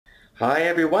Hi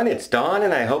everyone, it's Don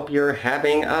and I hope you're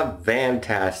having a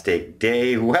fantastic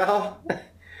day. Well,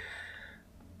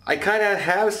 I kind of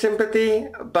have sympathy,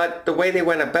 but the way they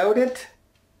went about it,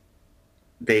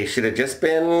 they should have just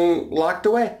been locked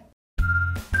away.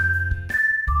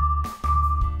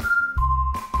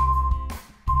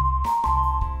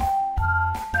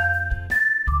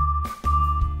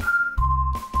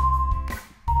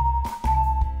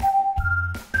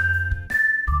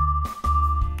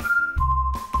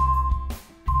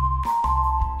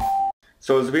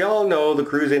 So as we all know, the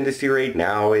cruise industry right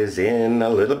now is in a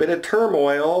little bit of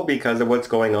turmoil because of what's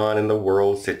going on in the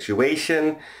world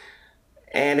situation.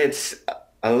 And it's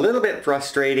a little bit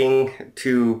frustrating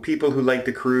to people who like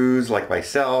to cruise like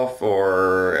myself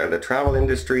or the travel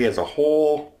industry as a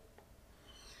whole,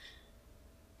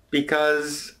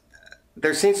 because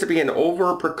there seems to be an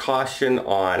over precaution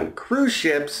on cruise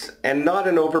ships and not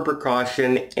an over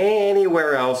precaution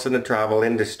anywhere else in the travel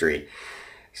industry.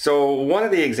 So one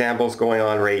of the examples going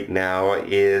on right now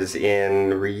is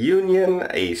in Reunion,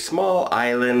 a small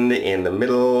island in the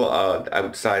middle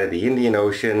outside of the Indian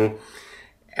Ocean.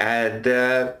 And,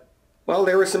 well,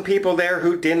 there were some people there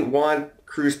who didn't want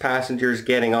cruise passengers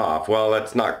getting off. Well,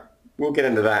 we'll get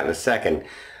into that in a second.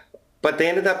 But they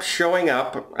ended up showing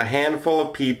up, a handful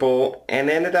of people, and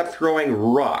ended up throwing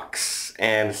rocks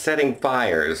and setting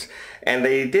fires. And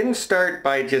they didn't start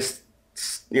by just,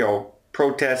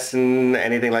 protests and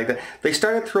anything like that. They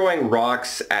started throwing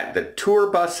rocks at the tour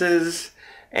buses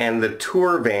and the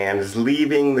tour vans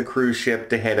leaving the cruise ship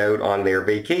to head out on their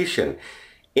vacation.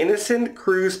 Innocent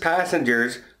cruise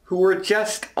passengers who were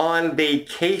just on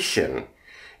vacation.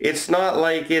 It's not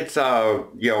like it's a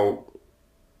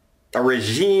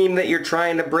regime that you're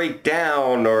trying to break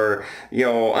down, or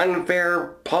unfair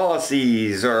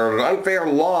policies or unfair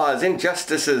laws,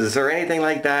 injustices or anything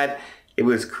like that. It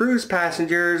was cruise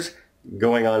passengers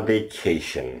going on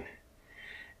vacation.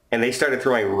 And they started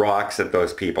throwing rocks at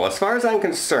those people. As far as I'm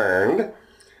concerned,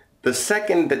 the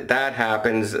second that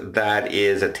happens, that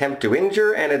is attempt to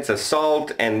injure and it's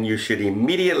assault, and you should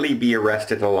immediately be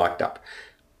arrested and locked up.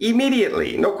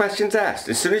 Immediately, no questions asked.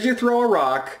 As soon as you throw a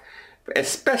rock,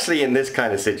 especially in this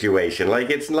kind of situation,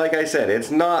 like I said, it's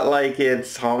not like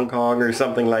it's Hong Kong or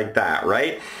something like that,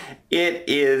 right? It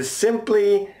is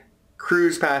simply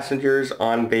cruise passengers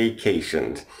on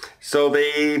vacations. So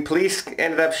the police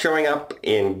ended up showing up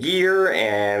in gear,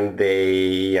 and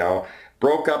they,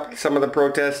 broke up some of the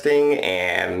protesting,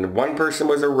 and one person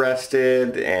was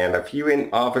arrested and a few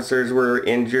officers were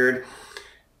injured.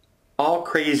 All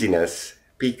craziness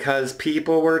because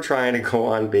people were trying to go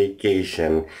on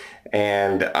vacation.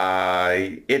 And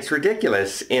it's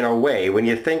ridiculous in a way when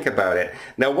you think about it.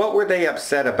 Now, what were they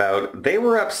upset about? They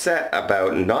were upset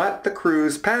about not the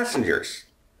cruise passengers.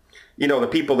 The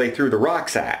people they threw the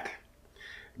rocks at.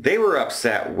 They were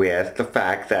upset with the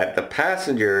fact that the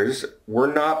passengers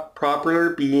were not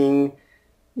properly being,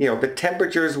 the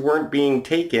temperatures weren't being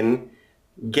taken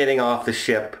getting off the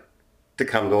ship to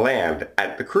come to land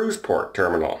at the cruise port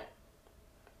terminal.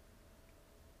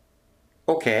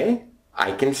 Okay.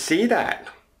 I can see that.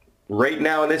 Right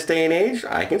now in this day and age,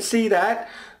 I can see that.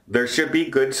 There should be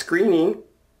good screening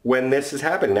when this is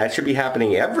happening. That should be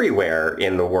happening everywhere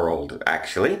in the world,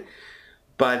 actually.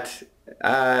 But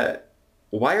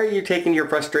why are you taking your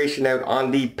frustration out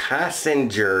on the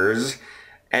passengers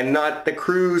and not the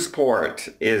cruise port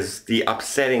is the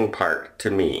upsetting part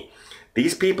to me.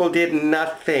 These people did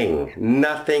nothing,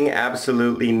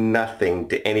 absolutely nothing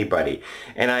to anybody.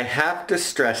 And I have to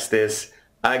stress this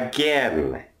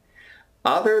again.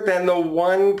 Other than the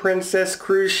one Princess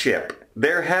cruise ship,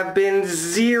 there have been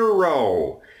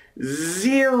zero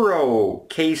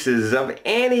cases of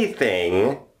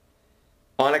anything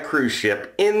on a cruise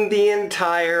ship in the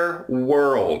entire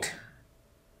world.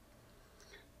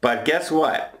 But guess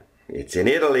what? It's in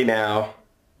Italy now.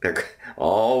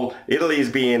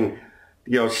 Italy's being,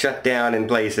 shut down in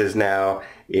places now.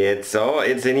 It's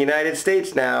in the United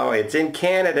States now. It's in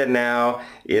Canada now.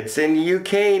 It's in the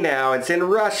UK now. It's in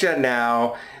Russia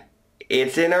now.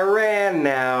 It's in Iran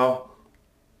now.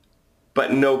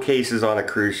 But no cases on a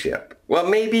cruise ship. Well,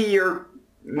 maybe you're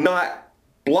not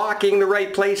blocking the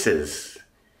right places.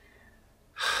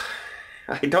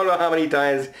 I don't know how many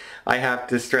times I have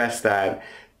to stress that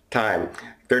time.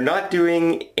 They're not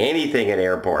doing anything at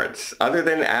airports other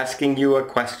than asking you a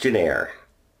questionnaire.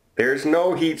 There's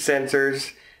no heat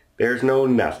sensors. There's no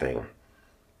nothing.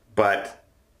 But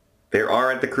there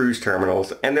are at the cruise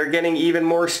terminals, and they're getting even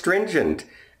more stringent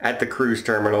at the cruise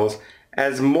terminals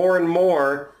as more and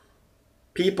more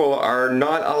people are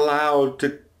not allowed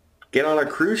to get on a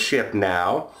cruise ship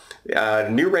now.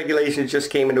 New regulations just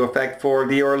came into effect for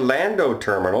the Orlando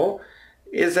terminal,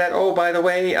 is that, oh, by the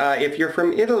way, if you're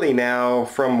from Italy now,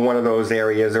 from one of those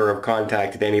areas, or have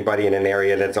contacted anybody in an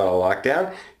area that's on a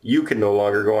lockdown, you can no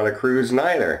longer go on a cruise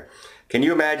neither. Can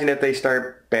you imagine if they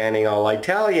start banning all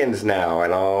Italians now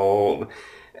and all,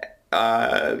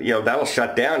 that'll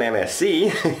shut down MSC.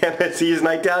 MSC is an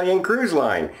Italian cruise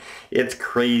line. It's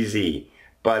crazy.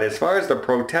 But as far as the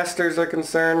protesters are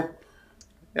concerned,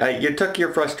 you took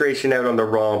your frustration out on the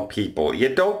wrong people.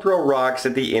 You don't throw rocks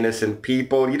at the innocent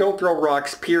people. You don't throw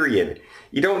rocks, period.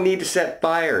 You don't need to set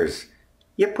fires.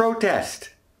 You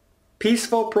protest.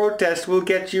 Peaceful protest will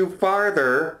get you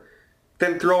farther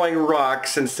than throwing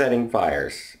rocks and setting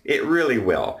fires. It really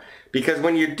will. Because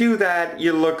when you do that,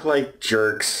 you look like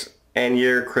jerks and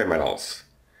you're criminals.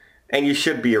 And you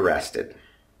should be arrested.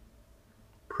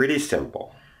 Pretty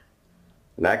simple.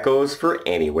 And that goes for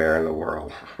anywhere in the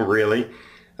world, really.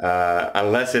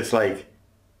 Unless it's like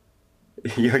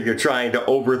you're trying to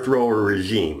overthrow a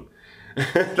regime.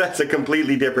 That's a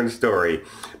completely different story.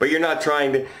 But you're not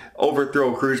trying to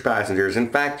overthrow cruise passengers.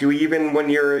 In fact, you even, when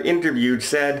you're interviewed,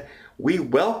 said, we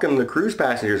welcome the cruise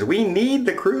passengers. We need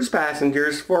the cruise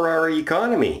passengers for our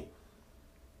economy.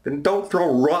 Then don't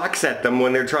throw rocks at them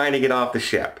when they're trying to get off the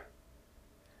ship.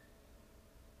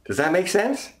 Does that make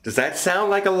sense? Does that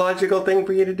sound like a logical thing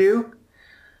for you to do?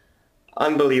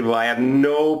 Unbelievable. I have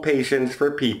no patience for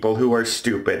people who are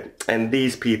stupid, and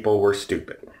these people were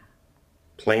stupid.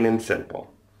 Plain and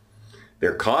simple.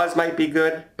 Their cause might be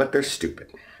good, but they're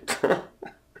stupid.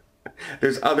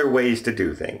 There's other ways to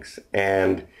do things,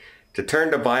 and to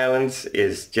turn to violence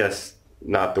is just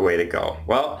not the way to go.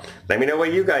 Well, let me know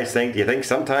what you guys think. Do you think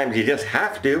sometimes you just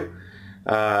have to?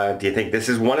 Do you think this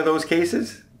is one of those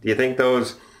cases? Do you think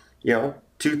those,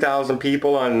 2,000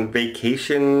 people on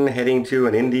vacation heading to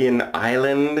an Indian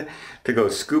island to go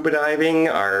scuba diving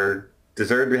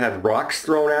deserve to have rocks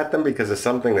thrown at them because of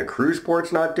something the cruise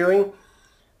port's not doing?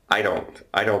 I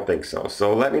don't think so.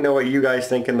 So let me know what you guys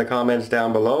think in the comments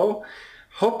down below.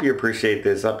 Hope you appreciate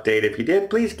this update. If you did,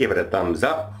 please give it a thumbs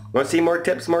up. Want to see more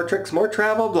tips, more tricks, more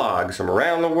travel vlogs from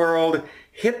around the world?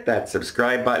 Hit that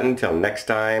subscribe button. Till next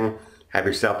time, have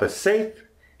yourself a safe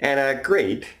and a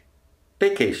great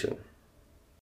vacation.